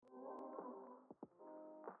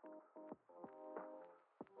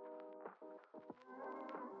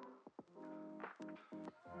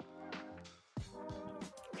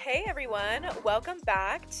Hey everyone, welcome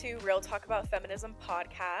back to Real Talk About Feminism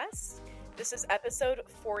podcast. This is episode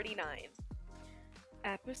 49.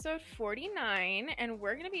 Episode 49, and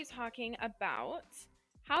we're going to be talking about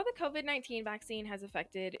how the COVID-19 vaccine has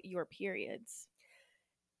affected your periods.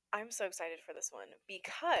 I'm so excited for this one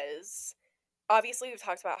because obviously we've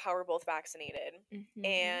talked about how we're both vaccinated,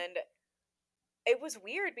 and it was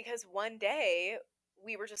weird because one day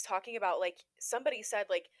we were just talking about, like, somebody said,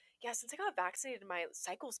 like, yeah, since I got vaccinated, my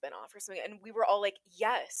cycle's been off or something, and we were all like,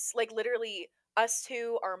 yes, like, literally, us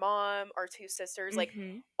two, our mom, our two sisters, like,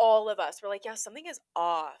 all of us were like, yeah, something is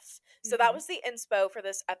off. So that was the inspo for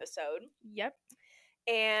this episode. Yep.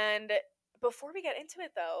 And before we get into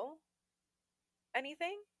it, though,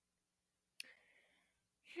 anything?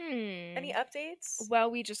 Any updates?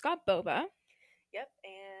 Well, we just got boba. Yep,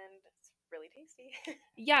 and it's really tasty.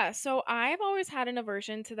 Yeah, so I've always had an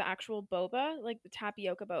aversion to the actual boba, like the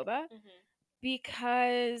tapioca boba,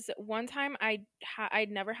 because one time I'd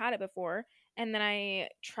never had it before, and then I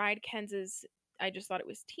tried Kenz's. I just thought it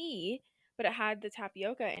was tea, but it had the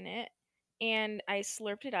tapioca in it, and I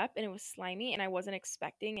slurped it up, and it was slimy, and I wasn't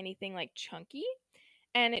expecting anything like chunky,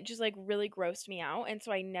 and it just like really grossed me out, and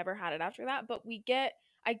so I never had it after that. But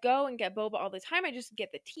I go and get boba all the time. I just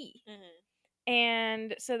get the tea.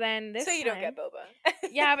 And so then this So you time, don't get boba.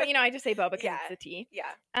 yeah, but I just say boba because Yeah. it's the tea.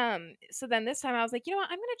 Yeah. So then this time I was like, you know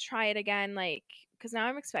what, I'm gonna try it again, like, because now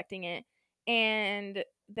I'm expecting it. And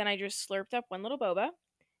then I just slurped up one little boba,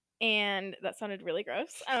 and that sounded really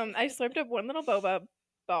gross. I slurped up one little boba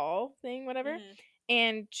ball thing, whatever,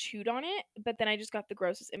 and chewed on it. But then I just got the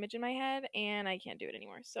grossest image in my head, and I can't do it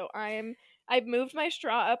anymore. So I've moved my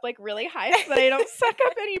straw up like really high so that I don't suck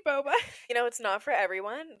up any boba. You know, it's not for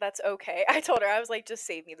everyone. That's okay. I told her, I was like, just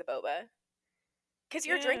save me the boba. Because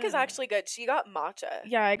your drink is actually good. She got matcha.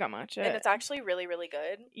 Yeah, I got matcha. And it's actually really, really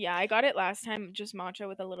good. Yeah, I got it last time, just matcha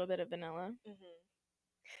with a little bit of vanilla.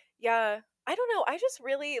 Yeah, I don't know. I just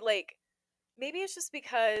really, like, maybe it's just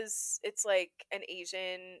because it's, like, an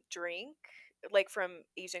Asian drink, like, from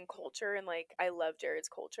Asian culture, and, like, I love Jared's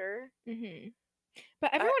culture.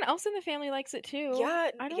 But everyone else in the family likes it too.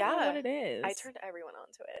 Yeah, I don't know what it is. I turned everyone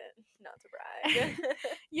onto it, not to brag.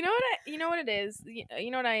 You know what it is?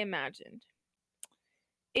 You know what I imagined?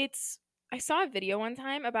 I saw a video one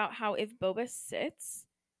time about how if boba sits,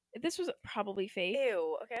 this was probably fake.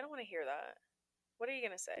 Ew, okay, I don't want to hear that. What are you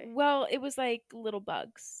gonna say? Well, it was like little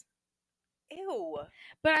bugs. Ew.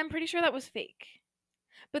 But I'm pretty sure that was fake.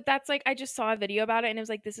 But that's like, I just saw a video about it, and it was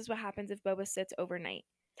like, this is what happens if boba sits overnight.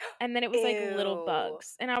 And then it was like little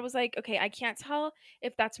bugs. And I was like, okay, I can't tell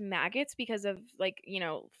if that's maggots because of, like,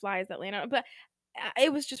 flies that land on it. But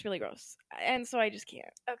it was just really gross. And so I just can't.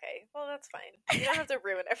 Okay, well, that's fine. You don't have to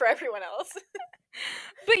ruin it for everyone else.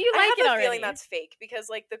 But you like it already. I have a feeling that's fake because,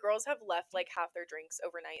 like, the girls have left, like, half their drinks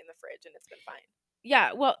overnight in the fridge, and it's been fine.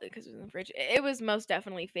 Yeah, well, because it was in the fridge. It was most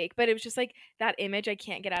definitely fake, but it was just, like, that image I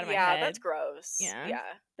can't get out of my head. Yeah, that's gross. Yeah.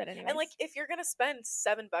 But anyways. And, like, if you're gonna spend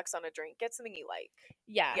 $7 on a drink, get something you like.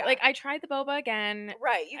 Yeah. Like, I tried the boba again.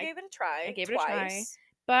 Right, you gave it a try. I gave it a try.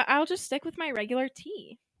 But I'll just stick with my regular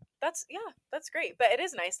tea. That's great. But it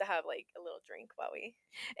is nice to have, like, a little drink while we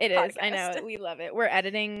It podcast. Is. I know. We love it. We're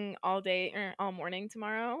editing all day or all morning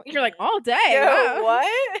tomorrow. You're like, all day? Yo,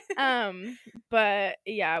 what? But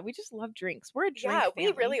yeah, we just love drinks. We're a drink family.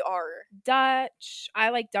 We really are. Dutch. I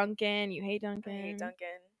like Dunkin'. You hate Dunkin'. I hate Dunkin'.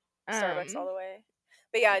 Starbucks all the way.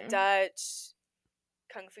 But yeah, Dutch,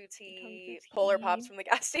 Kung Fu tea, Polar Pops from the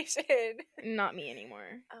gas station. Not me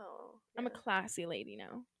anymore. Oh. Yeah. I'm a classy lady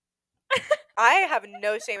now. I have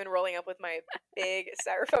no shame in rolling up with my big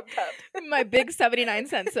styrofoam cup. My big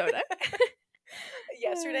 79-cent soda.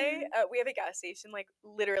 Yesterday, we have a gas station, like,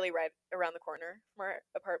 literally right around the corner from our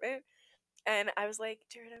apartment. And I was like,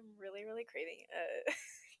 Jared, I'm really, really craving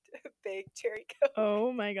a big cherry Coke.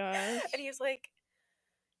 Oh my gosh. And he was like,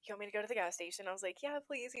 you want me to go to the gas station? I was like, yeah,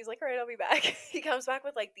 please. He's like, all right, I'll be back. He comes back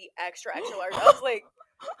with, like, the extra large. I was like,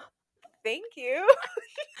 thank you.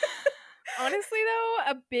 Honestly,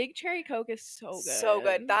 though, a big cherry Coke is so good. So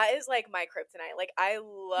good. That is, like, my kryptonite. Like, I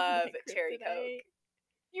love cherry Coke.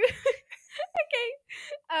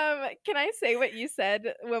 Okay. Can I say what you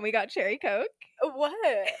said when we got cherry Coke? What?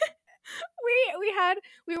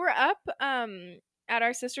 we were up at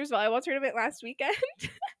our sister's volleyball tournament last weekend.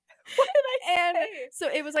 What did I say? And so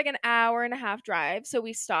it was like an hour and a half drive. So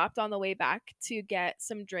we stopped on the way back to get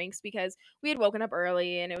some drinks because we had woken up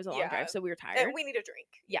early and it was a long drive, so we were tired. And we need a drink.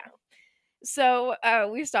 Yeah. So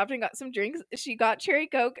we stopped and got some drinks. She got cherry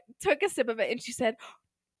Coke, took a sip of it, and she said,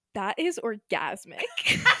 "That is orgasmic."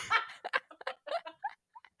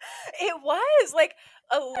 It was like,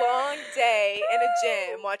 a long day in a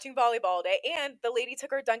gym watching volleyball day, and the lady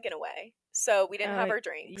took our Dunkin' away, so we didn't have our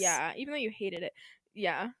drinks. Yeah, even though you hated it.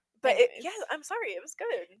 Yeah. But yeah, I'm sorry, it was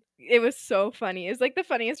good. It was so funny. It was like the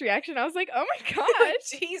funniest reaction. I was like, oh my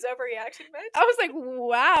gosh. Jeez, overreaction, bitch. I was like,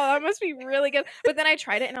 wow, that must be really good. But then I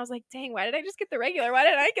tried it and I was like, dang, why did I just get the regular? Why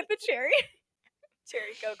didn't I get the cherry?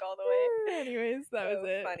 Cherry Coke all the way. Anyways, that was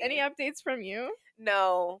it. Funny. Any updates from you?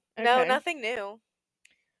 No. Okay. No, nothing new.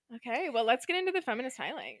 Okay, well, let's get into the feminist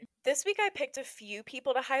highlight. This week I picked a few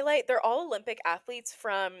people to highlight. They're all Olympic athletes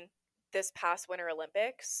from this past Winter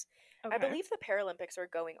Olympics. Okay. I believe the Paralympics are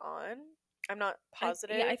going on. I'm not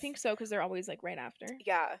positive. Yeah, I think so, because they're always like right after.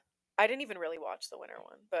 Yeah. I didn't even really watch the winter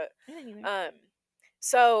one, but I didn't either.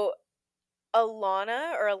 So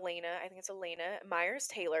Elena, I think it's Elena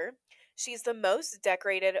Myers-Taylor. She's the most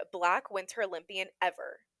decorated Black Winter Olympian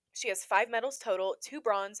ever. She has 5 medals total, 2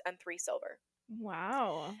 bronze and 3 silver.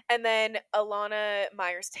 Wow. And then Alana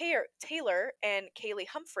Myers-Taylor and Kaylee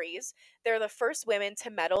Humphreys, they're the first women to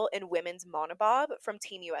medal in women's monobob from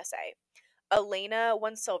Team USA. Elena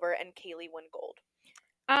won silver and Kaylee won gold.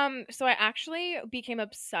 So I actually became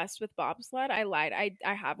obsessed with bobsled. I lied.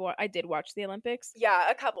 I did watch the Olympics. Yeah,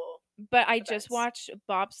 a couple. But I just watched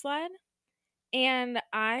bobsled, and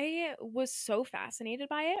I was so fascinated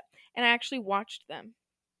by it, and I actually watched them.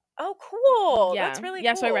 Oh, cool. Yeah. That's really cool.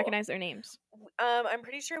 Yeah, so I recognize their names. I'm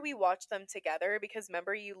pretty sure we watched them together because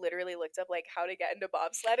remember you literally looked up like how to get into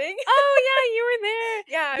bobsledding? Oh, yeah, you were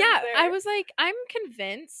there. Yeah, I was like, I'm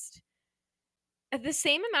convinced the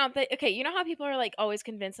same amount that, okay, you know how people are like always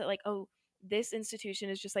convinced that like, oh, this institution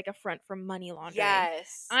is just like a front for money laundering.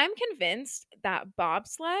 Yes. I'm convinced that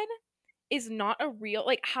bobsled is not a real,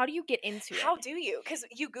 like, how do you get into it? How do you? Because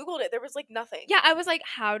you Googled it. There was like nothing. Yeah, I was like,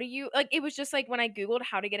 how do you, like, it was just like when I Googled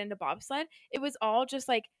how to get into bobsled, it was all just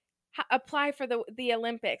like, apply for the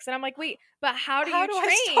Olympics. And I'm like, wait, but how do you train?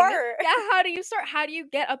 I start? Yeah, how do you start? How do you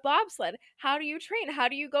get a bobsled? How do you train? How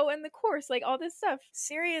do you go in the course? Like all this stuff.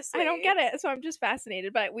 Seriously. I don't get it. So I'm just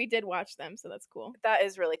fascinated, but we did watch them, so that's cool. That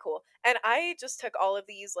is really cool. And I just took all of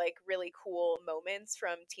these like really cool moments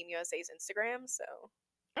from Team USA's Instagram, so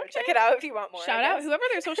check it out if you want more. Shout out whoever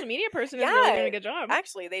their social media person is really doing a good job.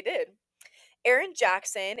 Actually, they did. Erin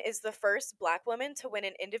Jackson is the first Black woman to win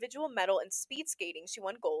an individual medal in speed skating. She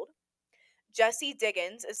won gold. Jessie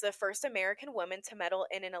Diggins is the first American woman to medal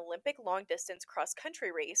in an Olympic long-distance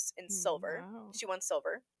cross-country race in silver. Wow. She won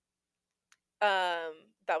silver.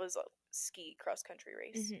 That was a ski cross-country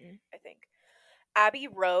race, I think. Abby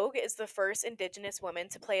Rogue is the first Indigenous woman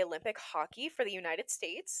to play Olympic hockey for the United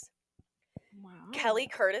States. Wow. Kelly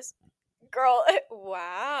Curtis. Girl,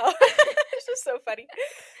 wow. It's just so funny.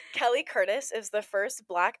 Kelly Curtis is the first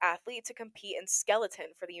Black athlete to compete in skeleton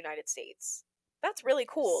for the United States. That's really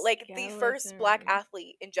cool. Like the first Black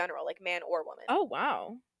athlete in general, like man or woman. Oh,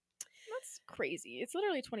 wow. That's crazy. It's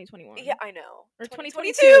literally 2021. Yeah, I know. Or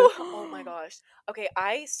 2022. Oh my gosh. Okay,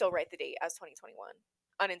 I still write the date as 2021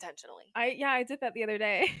 unintentionally. I did that the other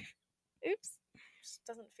day. Oops. Just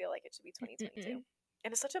doesn't feel like it should be 2022.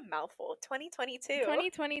 And it's such a mouthful. 2022.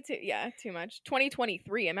 2022. Yeah, too much.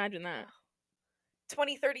 2023. Imagine that.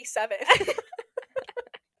 2037.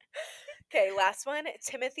 Okay, last one.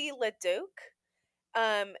 Timothy LeDuc.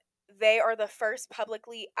 They are the first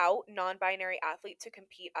publicly out non-binary athlete to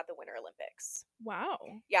compete at the Winter Olympics. Wow.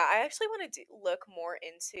 Yeah, I actually want to look more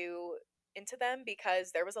into them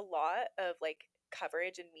because there was a lot of like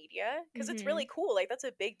coverage in media because it's really cool. Like that's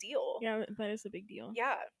a big deal. Yeah, that is a big deal.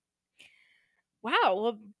 Yeah. Wow.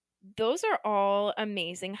 Well, those are all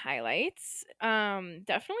amazing highlights.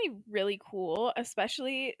 Definitely really cool,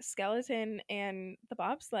 especially skeleton and the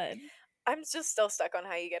bobsled. I'm just still stuck on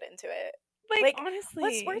how you get into it. Like honestly,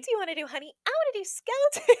 what sport do you want to do, honey? I want to do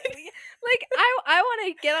skeleton. Like I want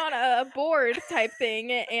to get on a board type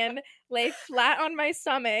thing and lay flat on my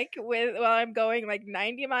stomach while I'm going like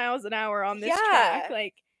 90 miles an hour on this track.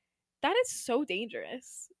 Like that is so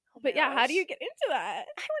dangerous. But yeah, how do you get into that?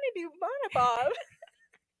 I want to do monobob.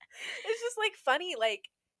 It's just like funny. Like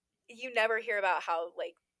you never hear about how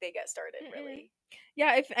like they get started. Really.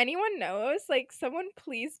 Yeah, if anyone knows, like someone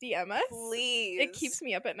please DM us. Please. It keeps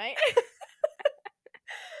me up at night.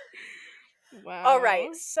 Wow. All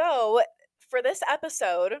right. So for this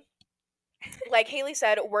episode, like Haley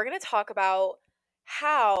said, we're going to talk about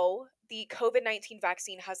how the COVID-19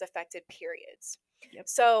 vaccine has affected periods. Yep.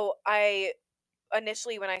 So I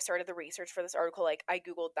initially, when I started the research for this article, like I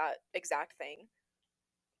Googled that exact thing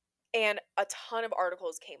and a ton of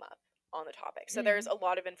articles came up on the topic. So there's a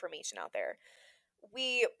lot of information out there.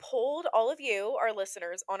 We polled all of you, our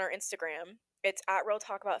listeners, on our Instagram. It's at Real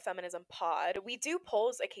Talk About Feminism Pod. We do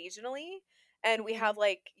polls occasionally, and we have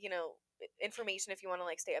like, information if you want to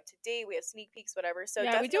like stay up to date. We have sneak peeks, whatever. So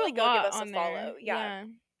Yeah, we do definitely a go give lot us a on follow. there. Yeah.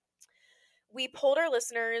 We polled our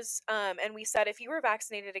listeners and we said, if you were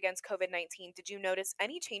vaccinated against COVID-19, did you notice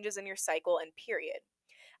any changes in your cycle and period?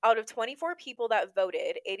 Out of 24 people that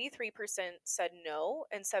voted, 83% said no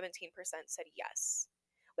and 17% said yes,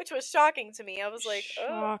 which was shocking to me. I was like, oh,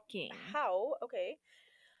 shocking. how? Okay.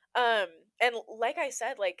 And like I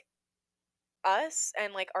said, like us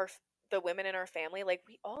and like the women in our family, like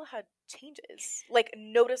we all had changes, like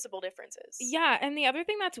noticeable differences. Yeah, and the other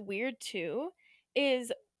thing that's weird too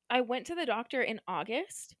is I went to the doctor in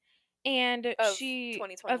August and Of she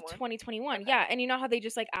 2021. of 2021. Okay. Yeah, and you know how they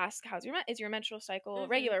just like ask how's your is your menstrual cycle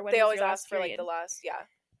regular? When They was always your ask last for like period? the last, yeah.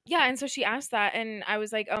 Yeah, and so she asked that and I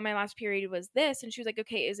was like, "Oh, my last period was this." And she was like,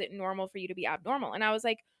 "Okay, is it normal for you to be abnormal?" And I was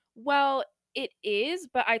like, "Well, it is,"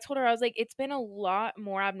 but I told her I was like, "It's been a lot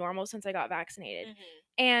more abnormal since I got vaccinated."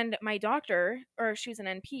 And my doctor, or she was an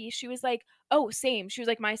NP, she was like, "Oh, same." She was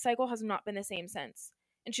like, "My cycle has not been the same since."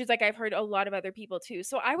 And she's like, "I've heard a lot of other people too."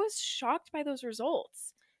 So I was shocked by those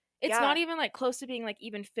results. It's not even like close to being like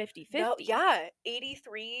even 50-50. No, yeah,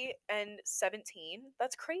 83 and 17.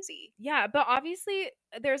 That's crazy. Yeah, but obviously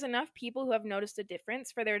there's enough people who have noticed a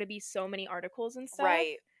difference for there to be so many articles and stuff.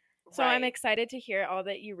 Right. So I'm excited to hear all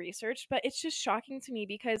that you researched, but it's just shocking to me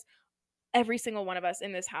because every single one of us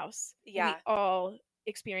in this house, we all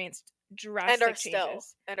experienced drastic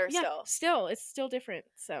changes. Still, it's still different.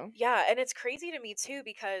 So yeah, and it's crazy to me too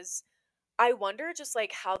because I wonder just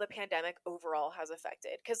like how the pandemic overall has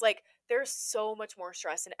affected, because like there's so much more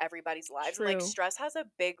stress in everybody's lives. And, like stress has a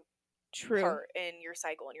big part in your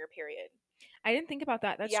cycle and your period. I didn't think about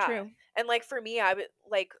that. That's true. And like for me, I would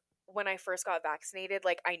like when I first got vaccinated,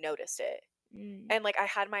 like I noticed it. And like I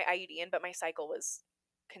had my IUD in, but my cycle was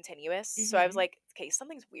continuous. So I was like, okay,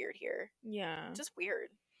 something's weird here. Yeah. Just weird.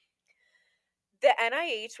 The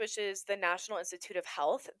NIH, which is the National Institute of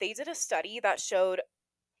Health, they did a study that showed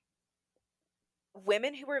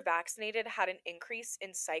women who were vaccinated had an increase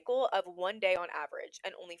in cycle of 1 day on average,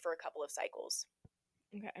 and only for a couple of cycles.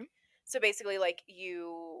 Okay. So basically, like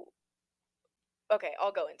okay,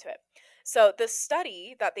 I'll go into it. So the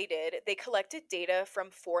study that they did, they collected data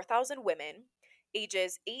from 4,000 women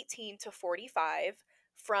ages 18 to 45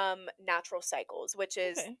 from Natural Cycles, which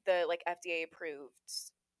is the like FDA approved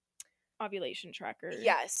ovulation tracker.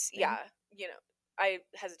 Yes, yeah. You know, I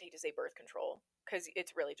hesitate to say birth control because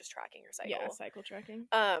it's really just tracking your cycle. Yeah, cycle tracking.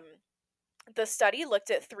 The study looked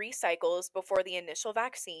at 3 cycles before the initial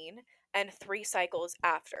vaccine and 3 cycles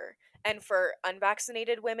after. And for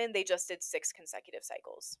unvaccinated women, they just did 6 consecutive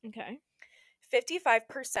cycles. Okay.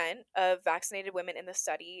 55% of vaccinated women in the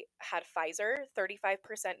study had Pfizer, 35%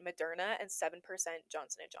 Moderna, and 7%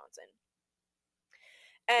 Johnson & Johnson.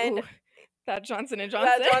 And ooh, that Johnson &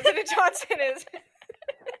 Johnson. That Johnson & Johnson is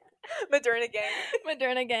Moderna gang.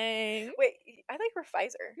 Moderna gang. Wait, I think we're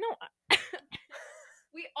Pfizer. No.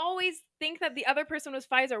 We always think that the other person was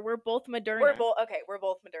Pfizer. We're both Moderna. We're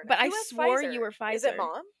both Moderna. But I swore Pfizer? You were Pfizer. Is it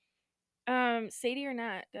Mom? Sadie or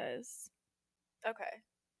Nat does. Okay.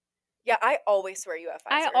 Yeah, I always swear you have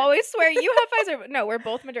Pfizer. I always swear you have Pfizer. No, we're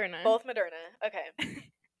both Moderna. Both Moderna. Okay.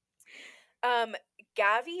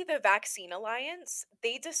 Gavi, the Vaccine Alliance,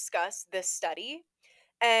 they discussed this study,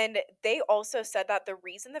 and they also said that the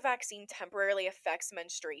reason the vaccine temporarily affects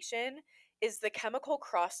menstruation is the chemical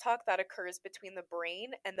crosstalk that occurs between the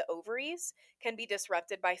brain and the ovaries can be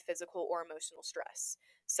disrupted by physical or emotional stress.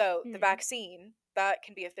 So the vaccine, that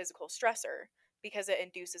can be a physical stressor because it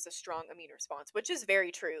induces a strong immune response, which is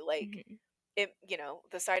very true. Like, it, you know,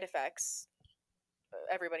 the side effects,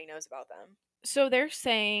 everybody knows about them. So they're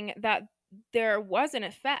saying that there was an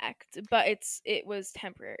effect, but it was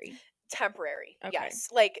temporary. Temporary, okay. Yes.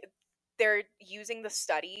 Like, they're using the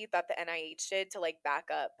study that the NIH did to, like, back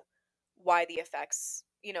up why the effects,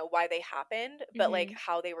 you know, why they happened, but, like,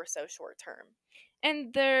 how they were so short-term.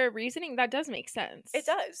 And their reasoning, that does make sense. It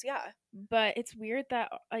does, yeah. But it's weird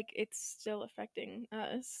that, like, it's still affecting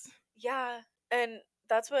us. Yeah, and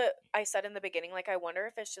that's what I said in the beginning. Like, I wonder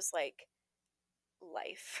if it's just, like,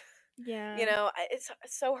 life. Yeah. You know, it's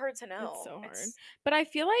so hard to know. It's so hard. But I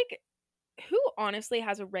feel like, who honestly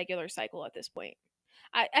has a regular cycle at this point?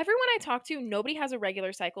 Everyone I talk to, nobody has a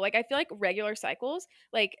regular cycle. Like, I feel like regular cycles,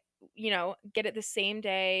 like, you know, get it the same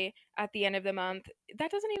day at the end of the month.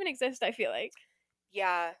 That doesn't even exist, I feel like.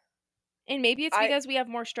 Yeah. And maybe it's because we have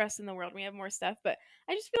more stress in the world. We have more stuff. But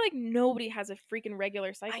I just feel like nobody has a freaking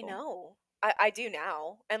regular cycle. I know. I do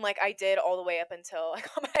now. And, like, I did all the way up until I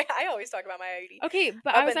got my... I always talk about my IUD. Okay,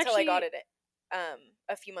 but up until I got it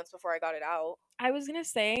a few months before I got it out. I was going to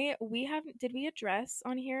say, did we address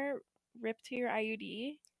on here, rip to your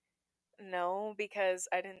IUD? know because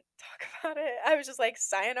I didn't talk about it. I was just like,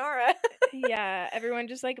 sayonara. Yeah, everyone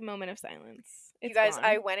just like a moment of silence. It's You guys, gone.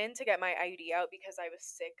 I went in to get my IUD out because I was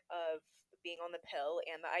sick of being on the pill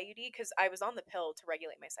and the IUD because I was on the pill to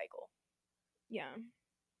regulate my cycle. Yeah.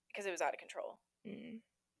 Because it was out of control. Mm.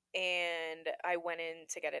 And I went in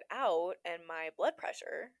to get it out, and my blood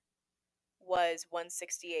pressure was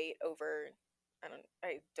 168 over, I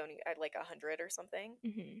like 100 or something.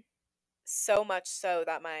 Mm-hmm. So much so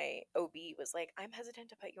that my OB was like, I'm hesitant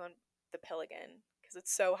to put you on the pill again because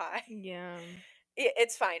it's so high. Yeah.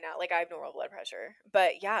 It's fine now. Like, I have normal blood pressure.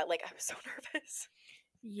 But yeah, like, I was so nervous.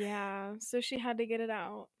 Yeah. So she had to get it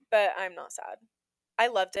out. But I'm not sad. I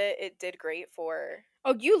loved it. It did great for...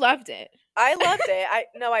 Oh, you loved it. I loved it.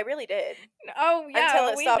 I really did. Oh, yeah. Until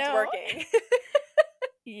it we stopped know. working.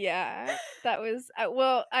 Yeah, that was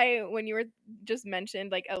when you were just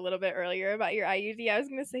mentioned like a little bit earlier about your IUD, I was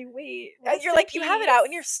gonna say, wait, you're like, you have it out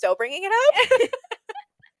and you're still bringing it up?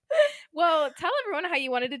 Well, tell everyone how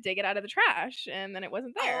you wanted to dig it out of the trash, and then it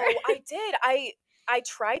wasn't there. Oh, I did. I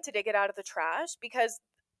tried to dig it out of the trash because,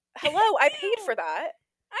 hello, I paid for that.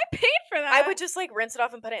 I paid for that. I would just like rinse it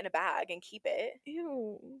off and put it in a bag and keep it.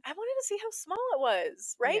 Ew. I wanted to see how small it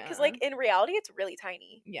was, right? Because Yeah. like in reality, it's really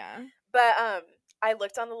tiny. Yeah. But I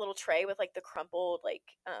looked on the little tray with like the crumpled like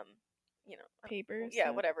papers.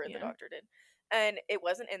 Yeah, whatever the doctor did. And it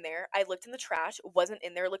wasn't in there. I looked in the trash, wasn't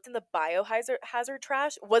in there. Looked in the biohazard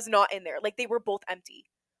trash, was not in there. Like they were both empty.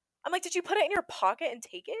 I'm like, did you put it in your pocket and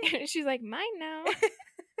take it? She's like, mine now.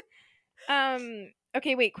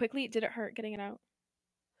 Okay, wait, quickly, did it hurt getting it out?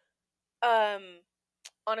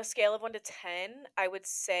 On a scale of 1 to 10, I would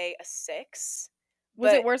say a 6.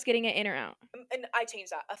 Was it worse getting it in or out? And I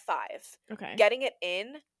changed that, a 5. Okay. Getting it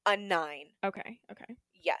in, a 9. Okay.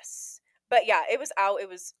 Yes. But yeah, it was out, it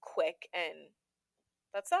was quick, and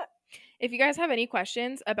that's that. If you guys have any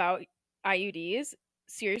questions about IUDs,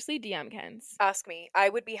 seriously, DM Ken's. Ask me. I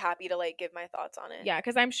would be happy to like give my thoughts on it. Yeah,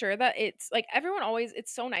 because I'm sure that it's like everyone always,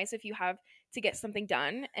 it's so nice if you have to get something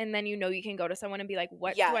done and then you can go to someone and be like,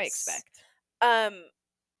 what do I expect?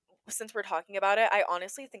 Since we're talking about it, I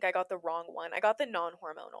honestly think I got the wrong one. I got the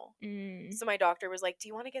non-hormonal. So my doctor was like, do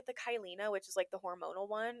you want to get the Kyleena, which is like the hormonal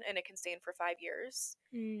one, and it can stay in for 5 years?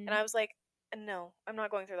 And I was like, no, I'm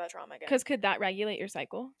not going through that trauma again. Because could that regulate your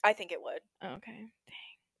cycle? I think it would. Oh, okay. Dang.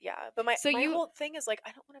 Yeah, but my whole thing is like,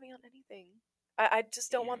 I don't want to be on anything. I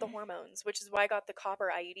just don't want the hormones, which is why I got the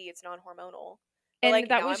copper IUD. It's non-hormonal. But and like,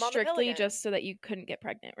 that was strictly just so that you couldn't get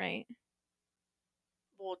pregnant, right?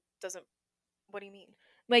 Well, what do you mean?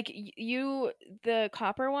 Like the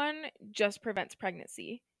copper one just prevents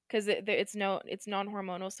pregnancy because it's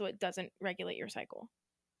non-hormonal, so it doesn't regulate your cycle.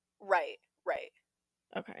 Right.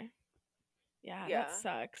 Okay. Yeah, that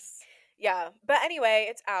sucks. Yeah, but anyway,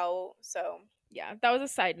 it's out, so. Yeah, that was a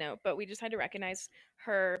side note, but we just had to recognize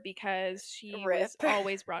her because she was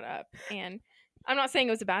always brought up, and I'm not saying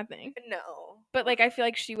it was a bad thing. No. But like I feel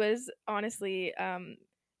like she was honestly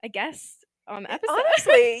a guest on the episode.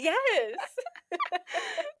 Honestly, yes.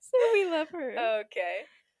 So we love her. Okay.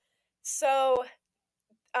 So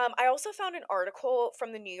I also found an article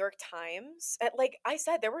from the New York Times. Like I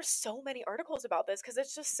said, there were so many articles about this because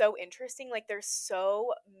it's just so interesting. Like there's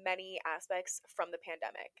so many aspects from the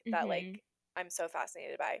pandemic that like I'm so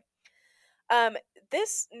fascinated by.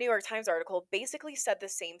 This New York Times article basically said the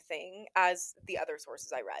same thing as the other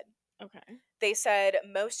sources I read. Okay. They said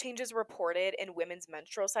most changes reported in women's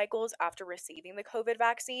menstrual cycles after receiving the COVID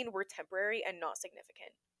vaccine were temporary and not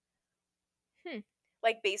significant.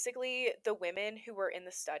 Like basically the women who were in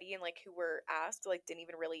the study and like who were asked like didn't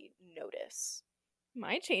even really notice.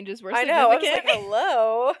 My changes were significant. I know. I was like,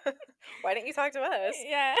 hello. Why didn't you talk to us?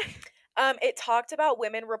 Yeah. It talked about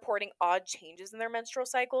women reporting odd changes in their menstrual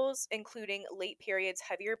cycles, including late periods,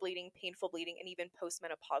 heavier bleeding, painful bleeding, and even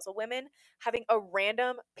postmenopausal women having a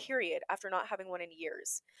random period after not having one in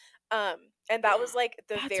years. And that was like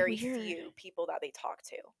the very few people that they talked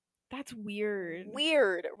to. That's weird.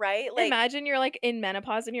 Weird, right? Like imagine you're like in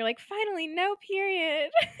menopause and you're like, finally, no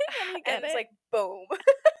period. and it's like, boom.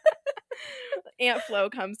 Aunt Flo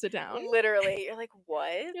comes to town. Literally. You're like,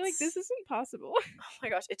 what? You're like, this isn't possible. Oh my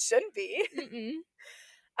gosh, it shouldn't be.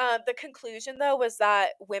 The conclusion, though, was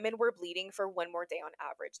that women were bleeding for one more day on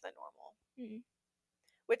average than normal.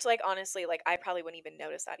 Which, like, honestly, like, I probably wouldn't even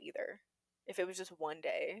notice that either. If it was just one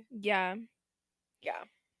day. Yeah. Yeah.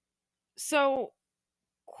 So,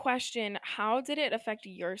 question, how did it affect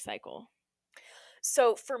your cycle?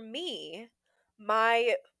 So, for me,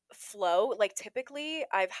 my flow, like typically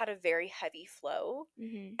I've had a very heavy flow,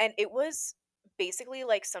 and it was basically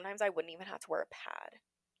like sometimes I wouldn't even have to wear a pad.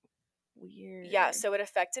 weird. Yeah, so it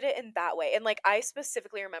affected it in that way. And like I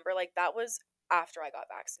specifically remember like that was after I got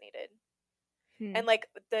vaccinated. And like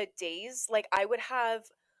the days, like I would have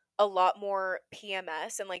a lot more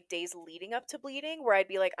PMS and like days leading up to bleeding where I'd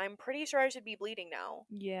be like, I'm pretty sure I should be bleeding now.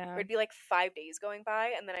 Yeah. Or it'd be like 5 days going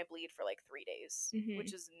by and then I bleed for like 3 days,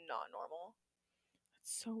 which is not normal.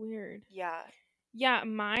 That's so weird. Yeah. Yeah,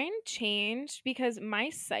 mine changed because my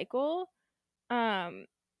cycle,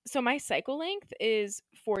 so my cycle length is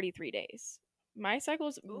 43 days. My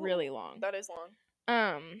cycle's really long. That is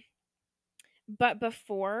long. But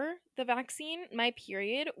before the vaccine, my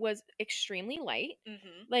period was extremely light.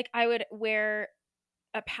 Like I would wear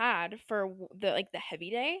a pad for the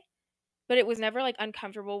heavy day, but it was never like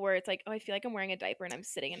uncomfortable where it's like, oh, I feel like I'm wearing a diaper and I'm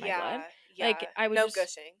sitting in my blood. Yeah. Like I was no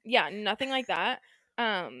gushing. Yeah, nothing like that.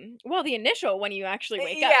 Well, the initial when you actually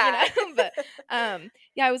wake up, but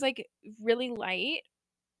yeah, I was like really light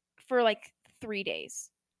for like 3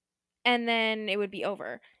 days. And then it would be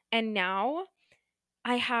over. And now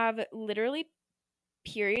I have literally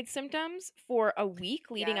period symptoms for a week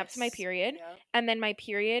leading up to my period. And then my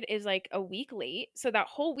period is like a week late. So that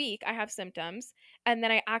whole week I have symptoms and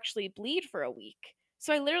then I actually bleed for a week.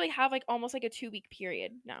 So I literally have like almost like a 2-week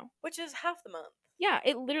period now. Which is half the month. Yeah,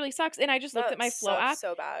 it literally sucks. And I just looked at my Flow app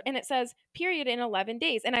so bad. And it says period in 11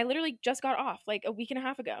 days. And I literally just got off like a week and a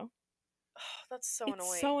half ago. Oh, that's so annoying.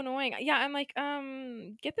 It's so annoying. Yeah, I'm like,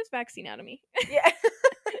 get this vaccine out of me. Yeah.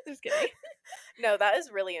 Just kidding. No, that is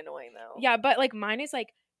really annoying though. Yeah, but like mine is like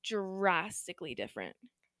drastically different.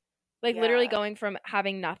 Like literally going from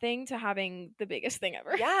having nothing to having the biggest thing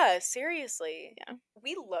ever. Yeah, seriously. Yeah.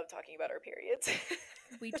 We love talking about our periods.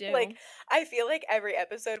 We do. Like I feel like every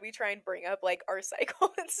episode we try and bring up like our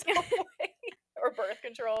cycle in some way. Or birth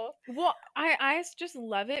control. Well, I just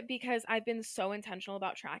love it because I've been so intentional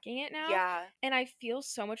about tracking it now. Yeah. And I feel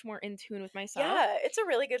so much more in tune with myself. Yeah, it's a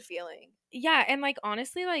really good feeling. Yeah, and like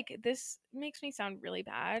honestly, like this makes me sound really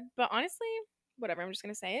bad, but honestly, whatever, I'm just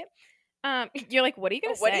gonna say it. You're like, what are you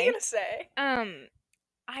gonna say? What are you gonna say?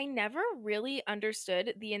 I never really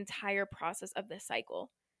understood the entire process of the cycle.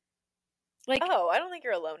 Like, oh, I don't think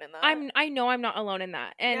you're alone in that. I know I'm not alone in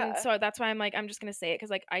that. And so that's why I'm like, I'm just going to say it because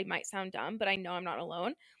like I might sound dumb, but I know I'm not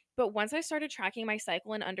alone. But once I started tracking my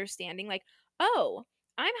cycle and understanding like, oh,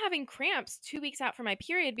 I'm having cramps 2 weeks out from my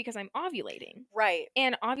period because I'm ovulating. Right.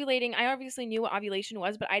 And ovulating, I obviously knew what ovulation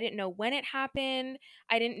was, but I didn't know when it happened.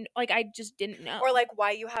 I just didn't know. Or like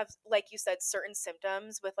why you have, like you said, certain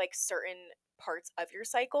symptoms with like certain parts of your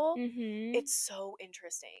cycle. It's so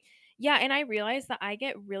interesting. Yeah, and I realized that I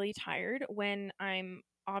get really tired when I'm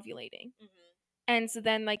ovulating. And so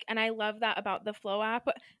then and I love that about the Flow app.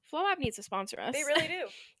 Flow app needs to sponsor us. They really do.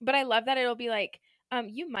 But I love that it'll be like,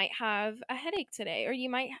 you might have a headache today or you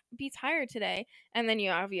might be tired today. And then you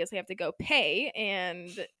obviously have to go pay and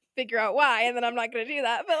figure out why. And then I'm not going to do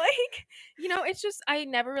that. But it's just, I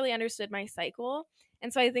never really understood my cycle.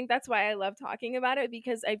 And so I think that's why I love talking about it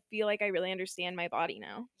because I feel like I really understand my body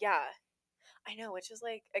now. Yeah. I know, which is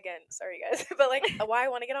like, again, sorry guys, but like why I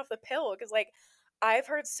want to get off the pill because like I've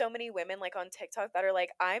heard so many women like on TikTok that are like,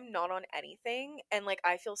 I'm not on anything and like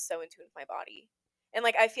I feel so in tune with my body. And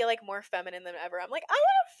like I feel like more feminine than ever. I'm like, I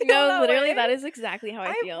want to feel that literally way. That is exactly how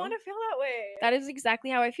I feel. I want to feel that way. That is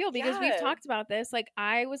exactly how I feel because we've talked about this. Like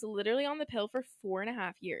I was literally on the pill for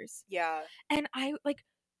 4.5 years. Yeah. And I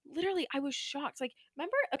literally I was shocked. Like,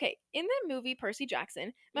 remember, okay, in the movie Percy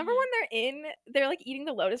Jackson, remember when they're like eating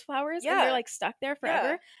the lotus flowers and they're like stuck there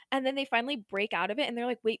forever and then they finally break out of it and they're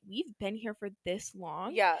like, wait, we've been here for this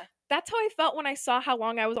long? Yeah. That's how I felt when I saw how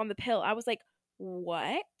long I was on the pill. I was like,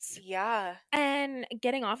 what? Yeah. And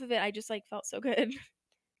getting off of it, I just like felt so good.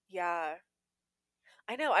 Yeah.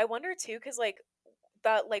 I know. I wonder too, because like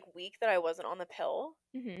that like week that I wasn't on the pill,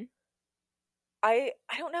 I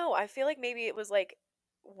don't know. I feel like maybe it was like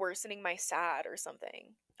worsening my SAD or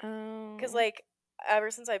something. Oh. Because like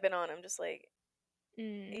ever since I've been on, I'm just like,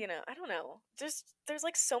 you know, I don't know. There's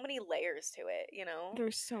like so many layers to it, you know?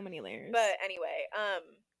 There's so many layers. But anyway,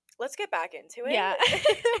 let's get back into it. Yeah.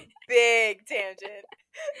 Big tangent.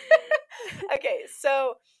 Okay,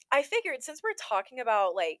 so I figured since we're talking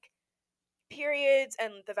about like periods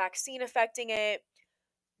and the vaccine affecting it,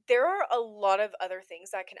 there are a lot of other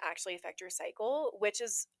things that can actually affect your cycle, which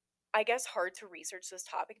is, I guess, hard to research this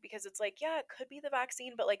topic because it's like, yeah, it could be the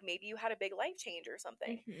vaccine, but like maybe you had a big life change or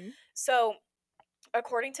something. So,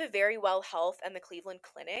 according to Very Well Health and the Cleveland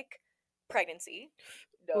Clinic, pregnancy,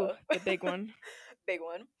 Ooh, the big one. Big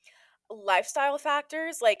one. Lifestyle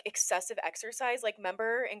factors like excessive exercise, like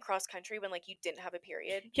remember in cross country when like you didn't have a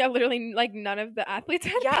period? Yeah, literally like none of the athletes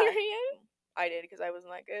had a period. I did because I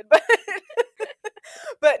wasn't that good, but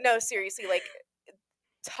but no, seriously, like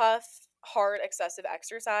tough hard, excessive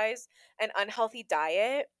exercise, an unhealthy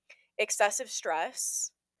diet, excessive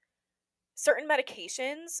stress, certain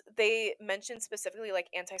medications. They mentioned specifically like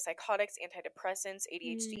antipsychotics, antidepressants,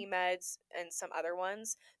 ADHD meds, and some other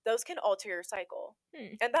ones. Those can alter your cycle.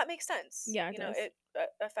 And that makes sense. Yeah, it does. It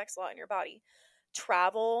affects a lot in your body.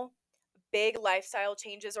 Travel, big lifestyle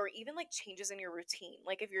changes, or even like changes in your routine.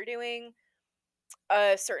 Like if you're doing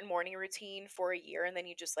a certain morning routine for a year and then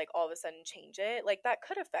you just like all of a sudden change it, like that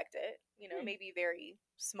could affect it. Maybe very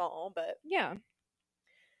small, but yeah.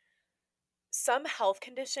 Some health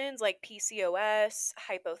conditions like PCOS,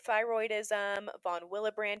 hypothyroidism, von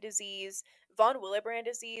Willebrand disease. Von Willebrand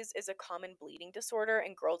disease is a common bleeding disorder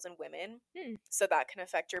in girls and women, so that can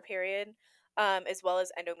affect your period, as well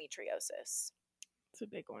as endometriosis. It's a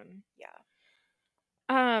big one.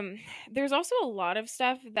 Yeah. There's also a lot of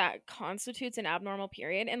stuff that constitutes an abnormal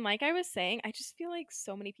period, and like I was saying, I just feel like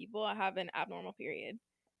so many people have an abnormal period.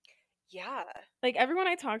 Yeah. Like everyone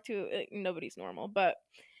I talk to, nobody's normal, but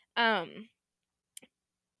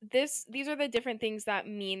these are the different things that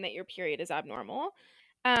mean that your period is abnormal.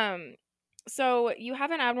 So you have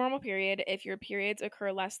an abnormal period if your periods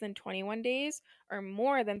occur less than 21 days or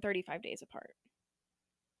more than 35 days apart.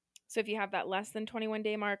 So if you have that less than 21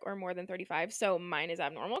 day mark or more than 35, so mine is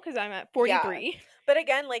abnormal because I'm at 43. Yeah. But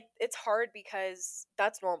again, like it's hard because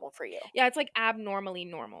that's normal for you. Yeah, it's like abnormally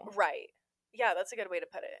normal. Right. Yeah, that's a good way to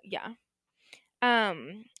put it. Yeah.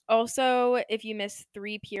 Also, if you miss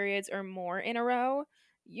 3 periods or more in a row,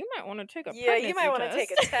 you might want to take a pregnancy you might want to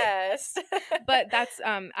take a test. But that's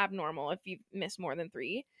abnormal if you miss more than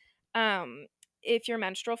 3. If your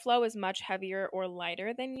menstrual flow is much heavier or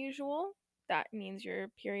lighter than usual, that means your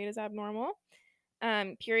period is abnormal.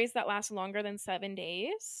 Periods that last longer than 7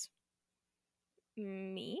 days,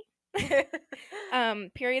 me.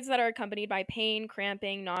 Periods that are accompanied by pain,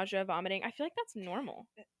 cramping, nausea, vomiting. I feel like that's normal.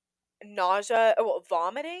 Nausea,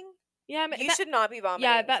 vomiting? Yeah, you should not be vomiting.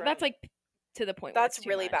 Yeah, that's like to the point. That's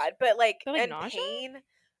really bad. But like and nausea? Pain,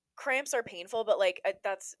 cramps are painful, but like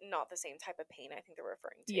that's not the same type of pain I think they're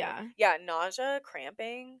referring to. Yeah, nausea,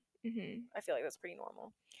 cramping. I feel like that's pretty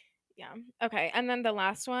normal. Yeah. Okay. And then the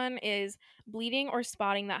last one is bleeding or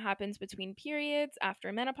spotting that happens between periods,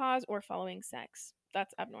 after menopause, or following sex.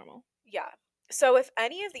 That's abnormal. Yeah. So if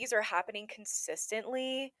any of these are happening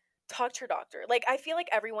consistently, talk to your doctor. Like I feel like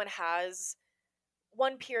everyone has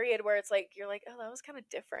one period where it's like you're like, oh, that was kind of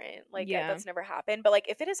different. Like that's never happened. But like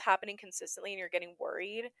if it is happening consistently and you're getting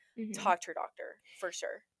worried, talk to your doctor for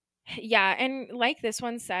sure. Yeah, and like this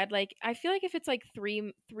one said, like I feel like if it's like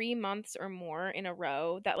three months or more in a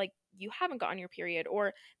row that like you haven't gotten your period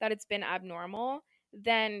or that it's been abnormal,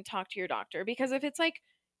 then talk to your doctor. Because if it's like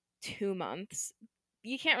 2 months,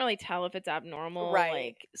 you can't really tell if it's abnormal. Right.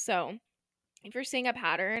 Like, so if you're seeing a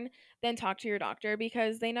pattern, then talk to your doctor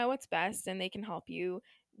because they know what's best and they can help you,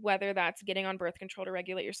 whether that's getting on birth control to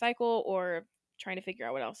regulate your cycle or trying to figure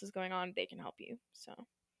out what else is going on. They can help you. So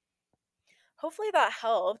hopefully that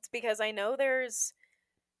helped, because I know there's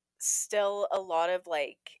still a lot of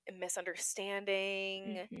like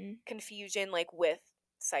misunderstanding, confusion, like with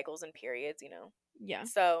cycles and periods, Yeah.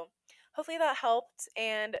 So hopefully that helped,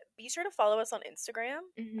 and be sure to follow us on Instagram.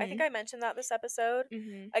 I think I mentioned that this episode.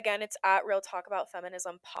 Again, it's at Real Talk About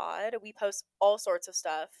Feminism Pod. We post all sorts of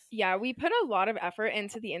stuff. Yeah, we put a lot of effort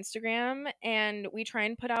into the Instagram, and we try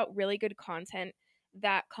and put out really good content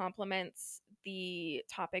that complements the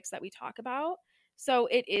topics that we talk about. So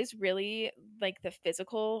it is really like the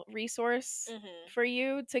physical resource for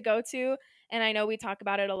you to go to. And I know we talk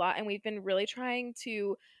about it a lot, and we've been really trying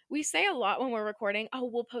to, we say a lot when we're recording, oh,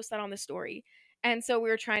 we'll post that on the story. And so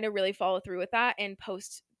we're trying to really follow through with that and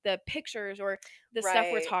post the pictures or the stuff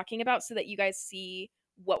we're talking about so that you guys see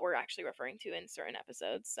what we're actually referring to in certain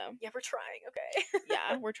episodes. So yeah, we're trying. Okay.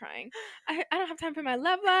 Yeah, we're trying. I don't have time for my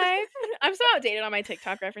love life. I'm so outdated on my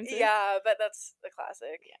TikTok references. Yeah, but that's a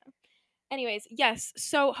classic. Yeah. Anyways, yes.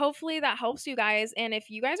 So hopefully that helps you guys. And if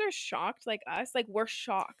you guys are shocked like us, like we're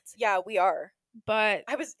shocked. Yeah, we are. But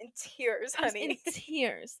I was in tears, honey. I was in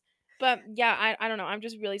tears. But yeah, I don't know. I'm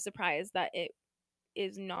just really surprised that it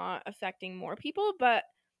is not affecting more people, but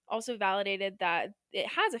also validated that it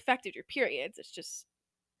has affected your periods. It's just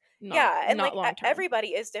not, and not like everybody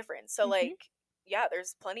is different. So like, yeah,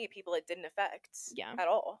 there's plenty of people it didn't affect at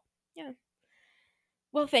all. Yeah.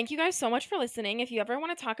 Well, thank you guys so much for listening. If you ever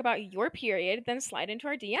want to talk about your period, then slide into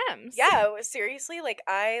our DMs. Yeah, seriously, like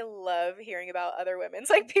I love hearing about other women's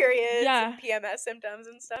like periods and PMS symptoms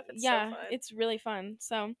and stuff. It's so fun. It's really fun.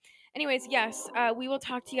 So anyways, yes, we will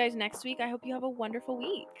talk to you guys next week. I hope you have a wonderful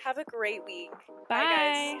week. Have a great week. Bye.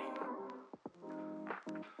 Bye,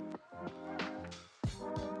 guys.